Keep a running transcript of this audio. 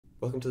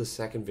Welcome to the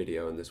second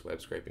video in this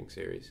web scraping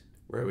series,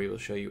 where we will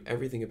show you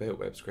everything about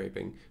web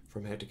scraping,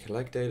 from how to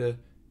collect data,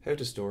 how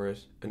to store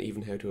it, and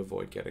even how to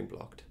avoid getting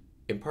blocked.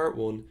 In part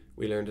 1,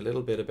 we learned a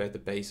little bit about the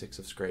basics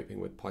of scraping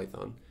with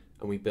Python,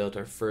 and we built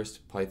our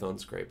first Python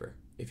scraper.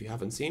 If you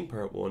haven't seen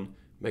part 1,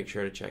 make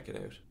sure to check it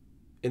out.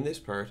 In this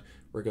part,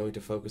 we're going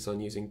to focus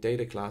on using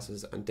data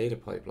classes and data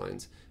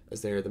pipelines,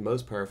 as they are the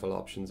most powerful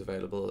options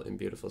available in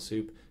Beautiful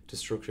Soup to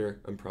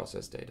structure and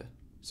process data.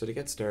 So to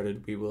get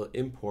started, we will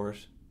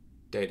import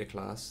data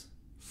class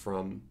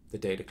from the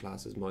data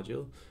classes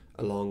module,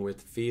 along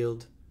with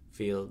field,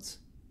 fields,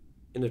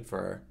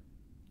 initvar,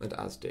 and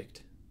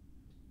asdict.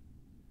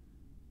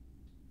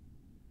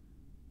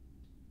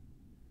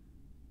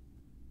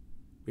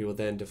 We will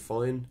then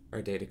define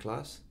our data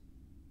class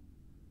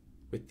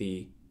with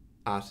the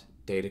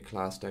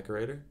 @DataClass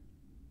decorator.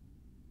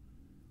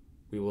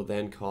 We will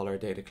then call our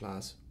data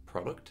class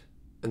product,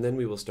 and then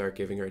we will start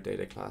giving our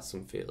data class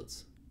some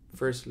fields.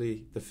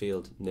 Firstly, the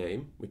field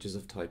name, which is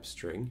of type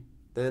string,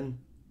 then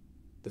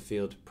the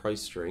field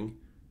price string,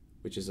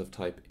 which is of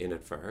type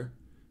initvar,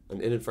 and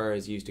initvar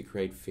is used to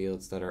create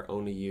fields that are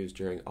only used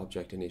during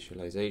object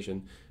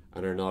initialization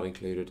and are not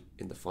included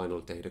in the final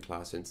data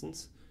class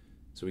instance.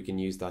 So we can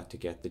use that to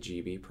get the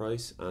GB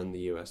price and the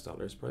US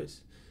dollars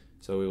price.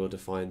 So we will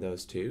define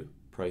those two,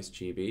 price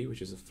GB,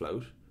 which is a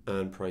float,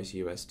 and price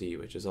USD,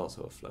 which is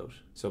also a float.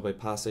 So by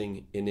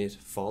passing init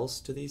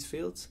false to these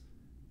fields,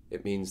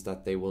 it means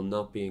that they will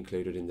not be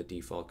included in the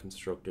default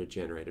constructor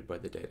generated by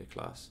the data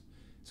class.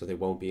 So they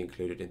won't be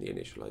included in the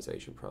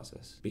initialization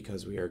process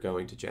because we are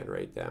going to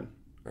generate them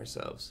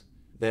ourselves.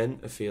 Then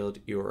a field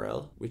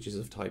URL, which is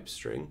of type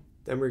string.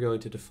 Then we're going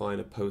to define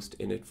a post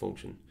init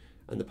function.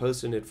 And the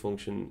post init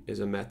function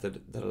is a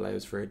method that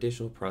allows for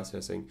additional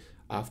processing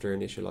after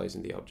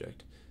initializing the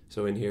object.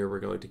 So in here, we're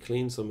going to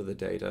clean some of the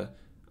data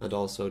and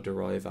also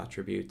derive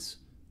attributes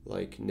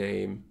like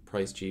name,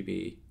 price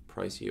GB,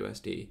 price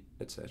USD,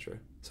 etc.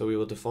 So we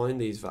will define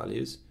these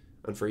values,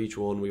 and for each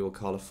one we will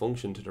call a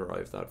function to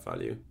derive that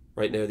value.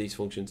 Right now these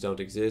functions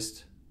don't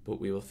exist, but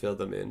we will fill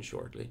them in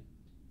shortly.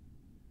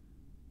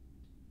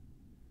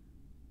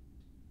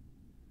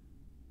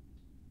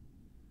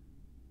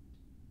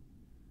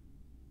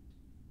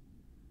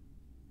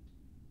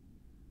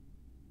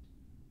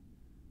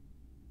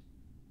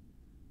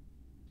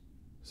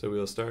 So we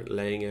will start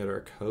laying out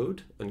our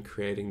code and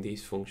creating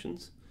these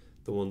functions,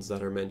 the ones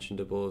that are mentioned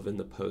above in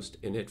the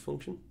post init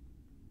function.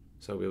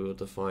 So we will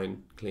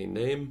define clean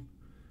name,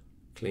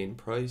 clean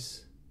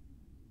price,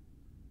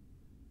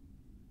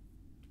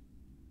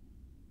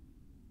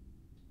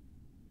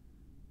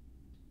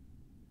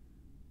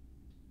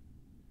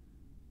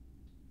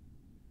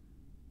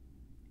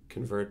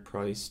 convert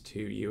price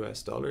to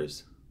US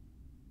dollars,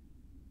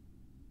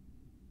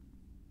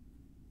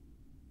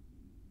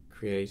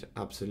 create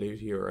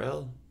absolute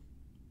URL,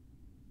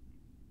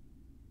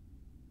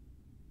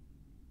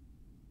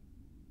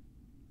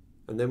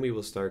 and then we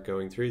will start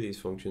going through these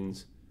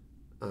functions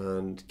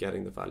and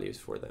getting the values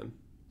for them.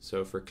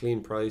 So for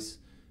clean price,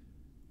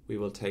 we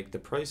will take the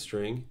price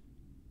string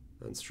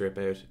and strip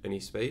out any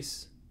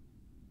space,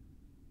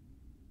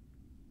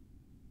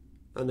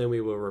 and then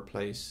we will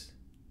replace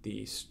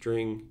the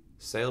string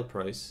sale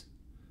price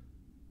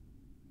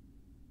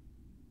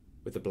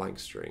with a blank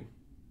string.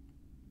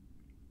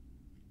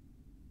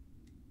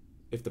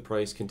 If the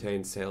price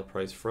contains sale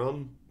price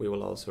from, we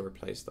will also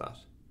replace that.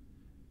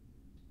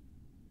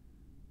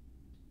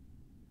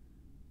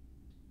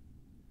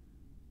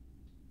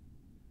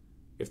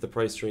 If the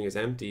price string is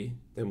empty,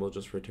 then we'll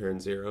just return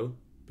 0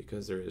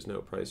 because there is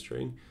no price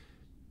string.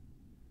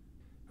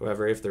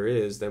 However, if there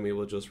is, then we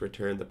will just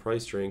return the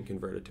price string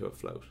converted to a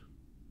float.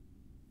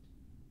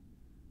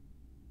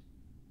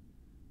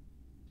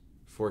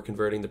 For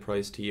converting the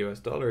price to US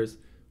dollars,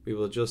 we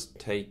will just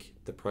take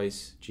the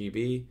price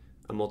GB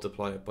and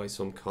multiply it by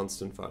some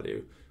constant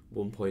value,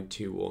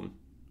 1.21,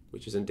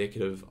 which is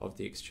indicative of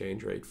the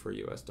exchange rate for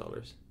US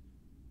dollars.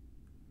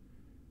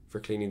 For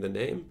cleaning the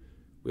name,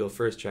 we'll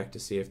first check to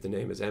see if the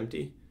name is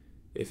empty.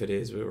 If it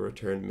is, we'll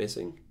return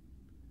missing.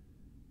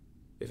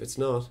 If it's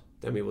not,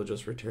 then we will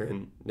just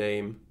return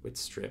name with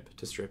strip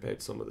to strip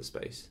out some of the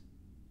space.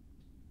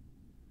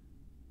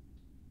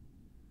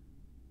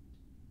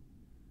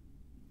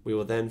 We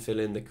will then fill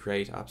in the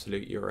create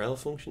absolute URL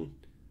function.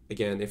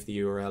 Again, if the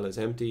URL is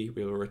empty,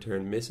 we will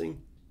return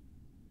missing.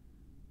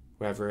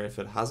 However, if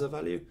it has a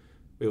value,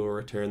 we will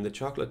return the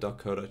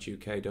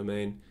chocolate.co.uk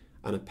domain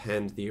and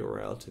append the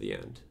URL to the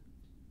end.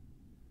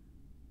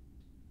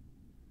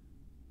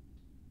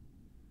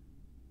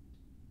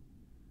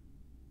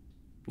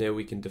 Now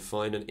we can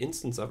define an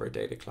instance of our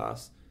data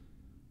class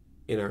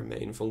in our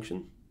main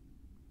function.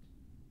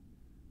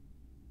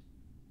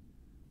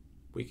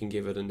 We can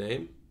give it a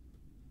name,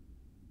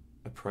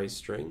 a price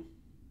string,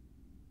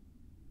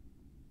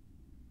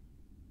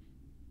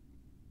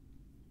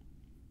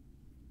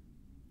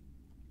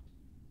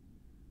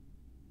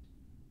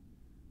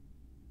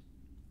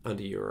 and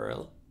a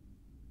URL.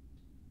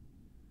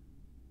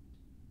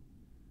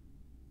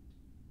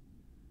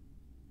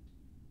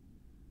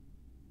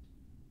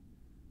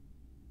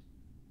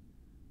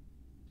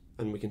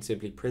 and we can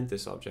simply print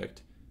this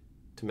object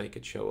to make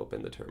it show up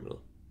in the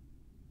terminal.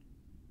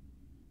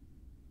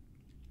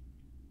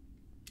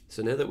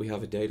 So now that we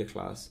have a data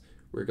class,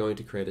 we're going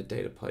to create a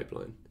data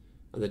pipeline.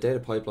 And the data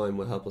pipeline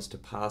will help us to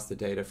pass the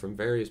data from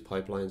various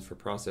pipelines for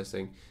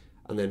processing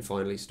and then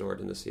finally store it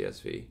in the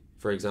CSV.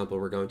 For example,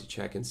 we're going to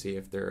check and see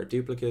if there are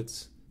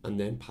duplicates and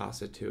then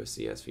pass it to a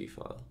CSV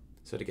file.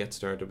 So to get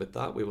started with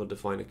that, we will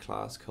define a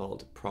class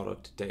called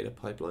product data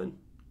pipeline.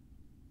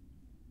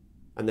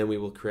 And then we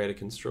will create a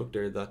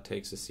constructor that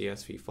takes a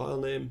CSV file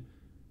name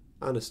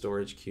and a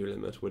storage queue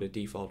limit with a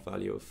default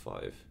value of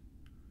 5.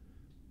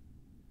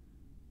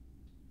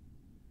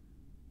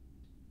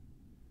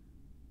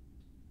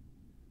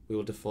 We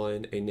will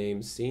define a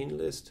name scene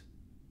list,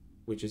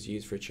 which is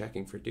used for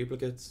checking for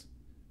duplicates.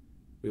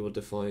 We will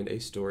define a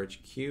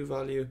storage queue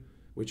value,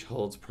 which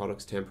holds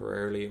products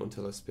temporarily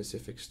until a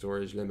specific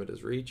storage limit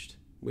is reached.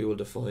 We will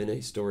define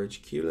a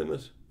storage queue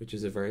limit, which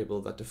is a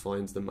variable that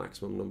defines the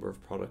maximum number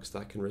of products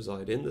that can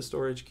reside in the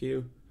storage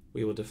queue.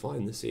 We will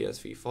define the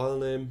CSV file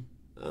name,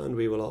 and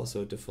we will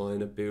also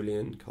define a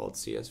boolean called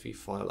CSV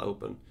file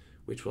open,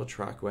 which will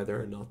track whether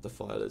or not the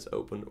file is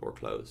open or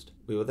closed.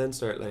 We will then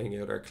start laying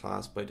out our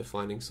class by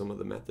defining some of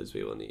the methods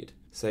we will need.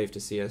 Save to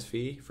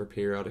CSV for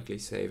periodically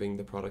saving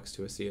the products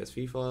to a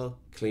CSV file.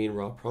 Clean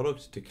raw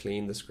product to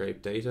clean the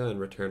scraped data and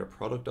return a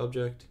product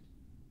object.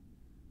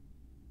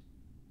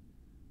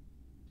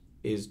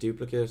 Is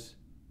duplicate,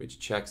 which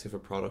checks if a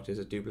product is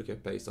a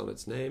duplicate based on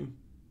its name.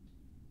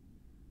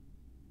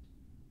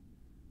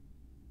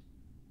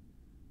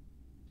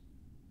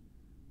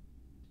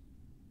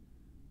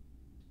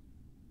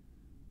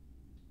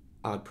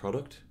 Add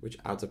product, which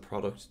adds a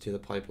product to the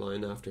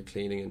pipeline after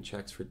cleaning and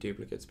checks for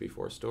duplicates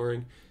before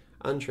storing,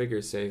 and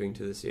triggers saving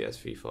to the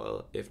CSV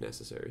file if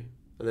necessary.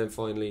 And then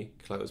finally,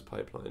 close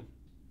pipeline.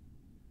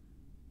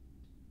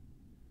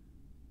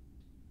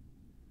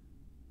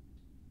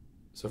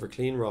 So for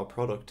clean raw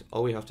product,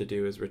 all we have to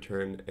do is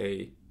return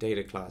a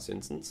data class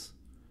instance.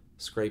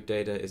 Scrape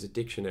data is a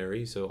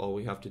dictionary, so all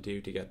we have to do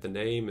to get the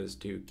name is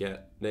to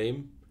get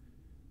name.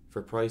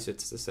 For price,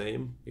 it's the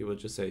same. We will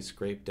just say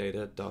scrape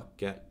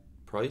data.get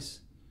price.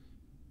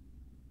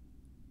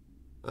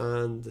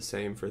 And the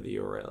same for the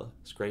URL,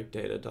 scrape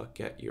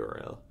data.get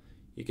URL.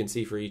 You can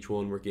see for each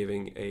one we're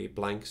giving a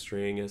blank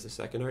string as a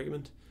second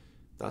argument.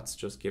 That's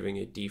just giving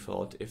a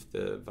default if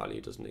the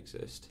value doesn't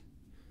exist.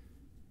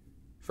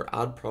 For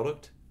add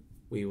product,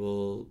 we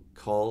will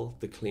call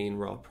the clean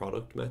raw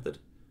product method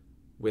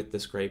with the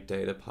scrape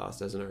data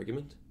passed as an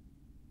argument.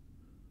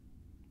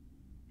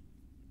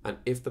 And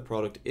if the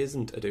product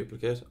isn't a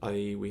duplicate,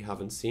 i.e. we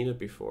haven't seen it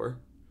before,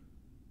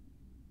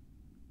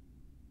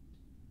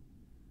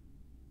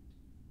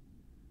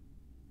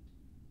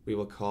 we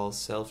will call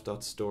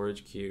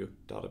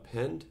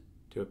self.storagequeue.append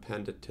to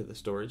append it to the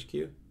storage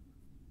queue.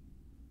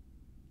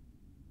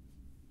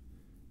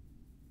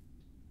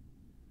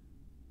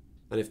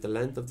 And if the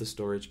length of the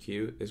storage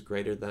queue is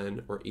greater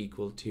than or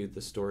equal to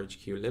the storage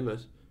queue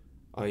limit,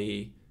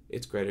 i.e.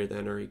 it's greater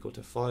than or equal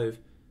to 5,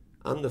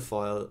 and the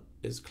file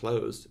is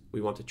closed,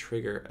 we want to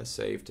trigger a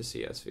save to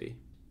CSV.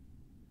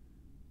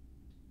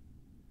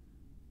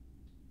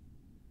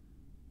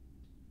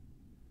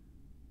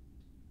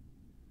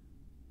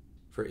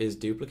 For is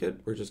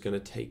duplicate, we're just going to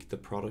take the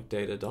product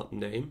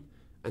data.name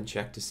and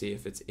check to see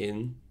if it's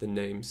in the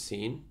name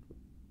scene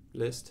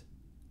list.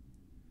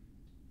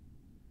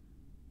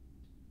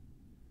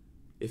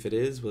 If it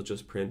is, we'll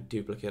just print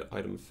duplicate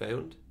item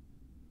found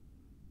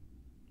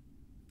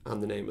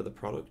and the name of the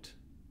product.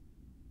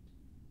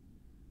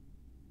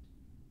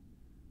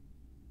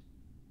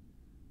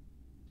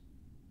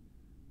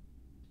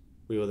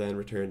 We will then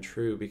return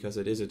true because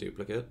it is a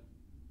duplicate,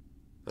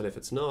 and if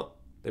it's not,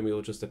 then we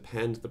will just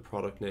append the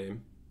product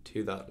name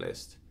to that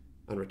list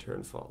and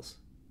return false.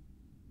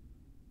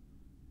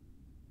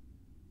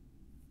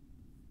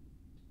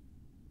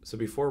 So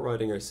before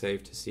writing our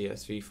save to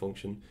CSV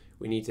function,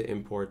 we need to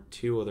import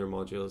two other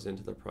modules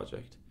into the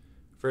project.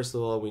 First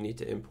of all, we need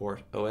to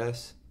import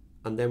OS,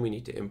 and then we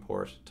need to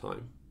import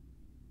time.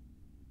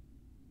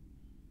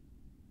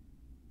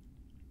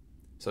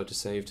 So to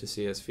save to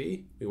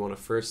CSV, we want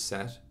to first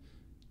set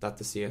that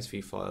the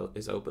CSV file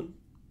is open.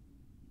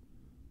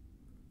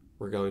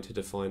 We're going to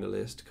define a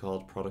list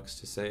called products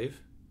to save,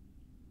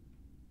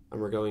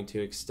 and we're going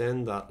to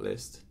extend that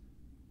list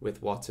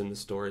with what's in the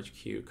storage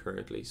queue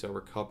currently. So we're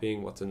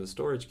copying what's in the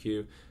storage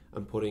queue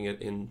and putting it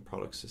in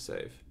products to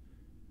save.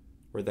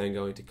 We're then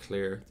going to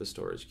clear the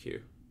storage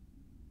queue.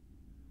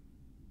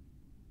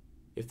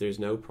 If there's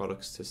no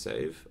products to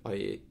save,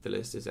 i.e. the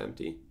list is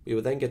empty, we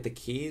will then get the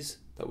keys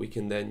that we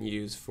can then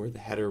use for the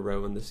header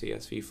row in the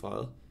CSV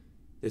file.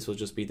 This will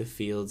just be the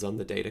fields on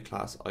the data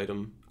class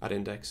item at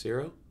index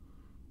 0.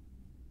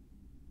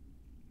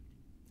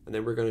 And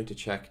then we're going to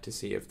check to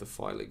see if the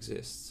file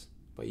exists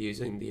by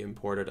using the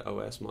imported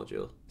OS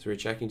module. So we're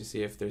checking to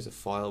see if there's a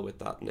file with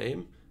that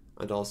name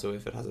and also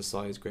if it has a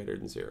size greater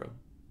than 0.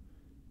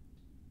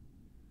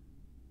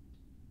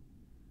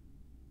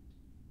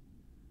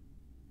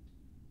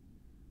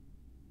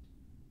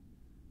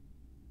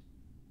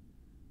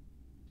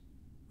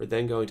 We're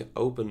then going to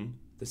open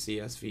the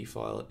CSV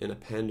file in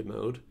append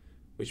mode,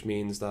 which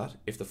means that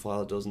if the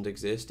file doesn't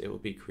exist, it will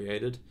be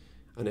created,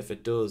 and if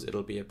it does,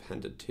 it'll be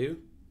appended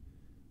to.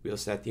 We'll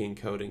set the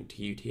encoding to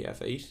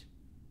UTF-8.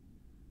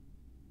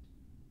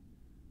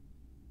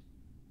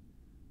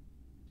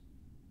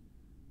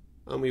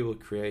 And we will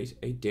create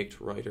a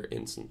dict writer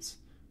instance,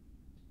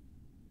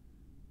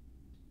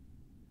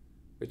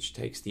 which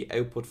takes the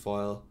output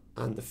file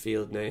and the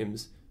field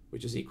names,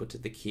 which is equal to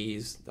the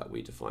keys that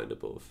we defined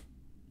above.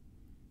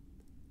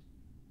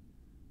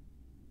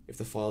 If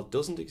the file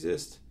doesn't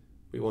exist,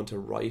 we want to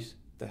write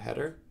the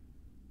header,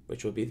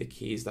 which will be the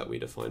keys that we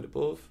defined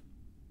above.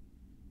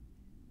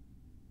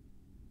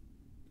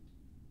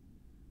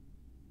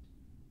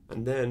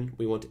 And then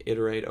we want to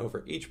iterate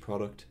over each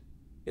product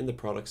in the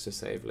products to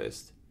save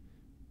list,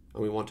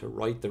 and we want to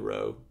write the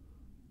row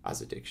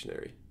as a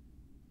dictionary.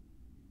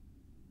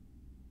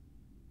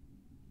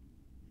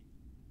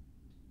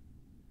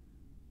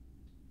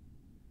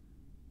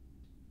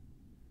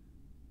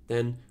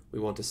 Then we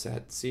want to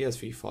set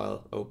CSV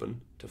file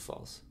open to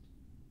false.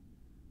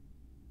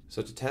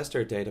 So to test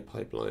our data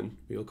pipeline,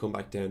 we will come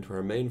back down to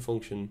our main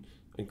function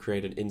and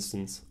create an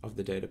instance of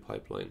the data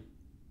pipeline.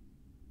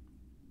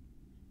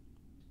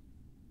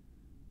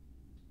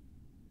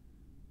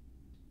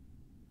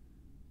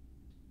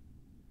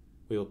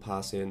 We will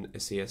pass in a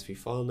CSV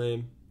file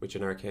name, which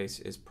in our case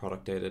is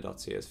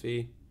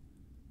productdata.csv.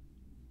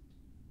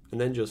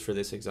 And then just for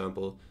this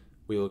example,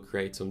 we will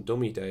create some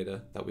dummy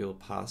data that we will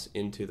pass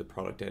into the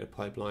product data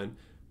pipeline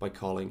by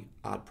calling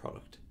add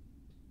product.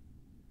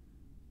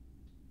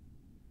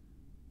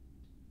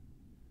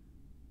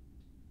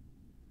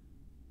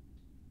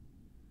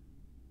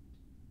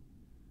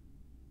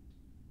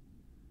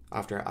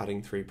 After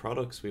adding 3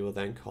 products, we will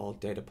then call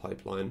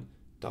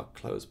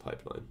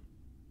datapipeline.closePipeline.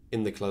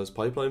 In the close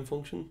pipeline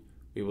function,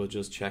 we will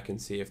just check and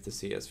see if the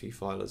CSV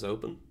file is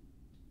open.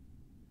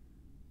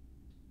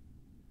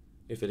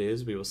 If it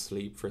is, we will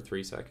sleep for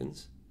 3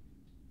 seconds.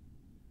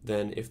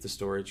 Then if the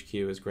storage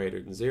queue is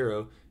greater than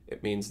 0,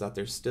 it means that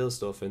there's still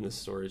stuff in the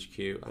storage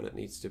queue and it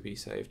needs to be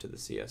saved to the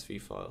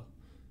CSV file,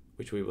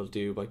 which we will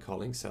do by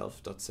calling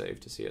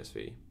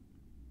self.save-to-CSV.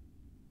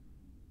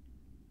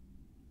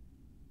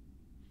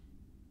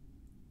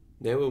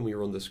 Now when we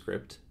run the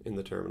script in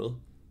the terminal,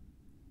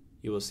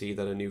 you will see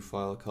that a new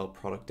file called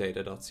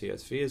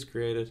productdata.csv is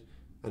created,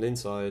 and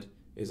inside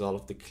is all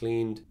of the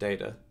cleaned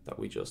data that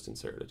we just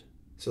inserted.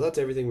 So that's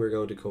everything we're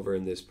going to cover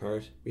in this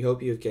part. We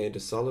hope you have gained a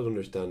solid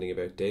understanding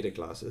about data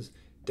classes,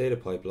 data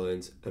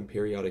pipelines, and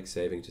periodic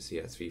saving to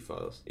CSV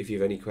files. If you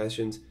have any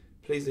questions,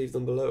 please leave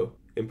them below.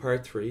 In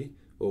part 3,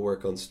 we'll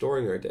work on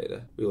storing our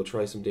data. We will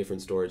try some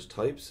different storage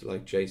types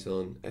like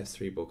JSON,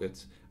 S3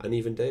 buckets, and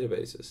even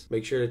databases.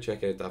 Make sure to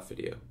check out that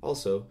video.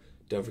 Also,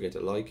 don't forget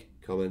to like,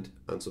 comment,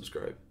 and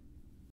subscribe.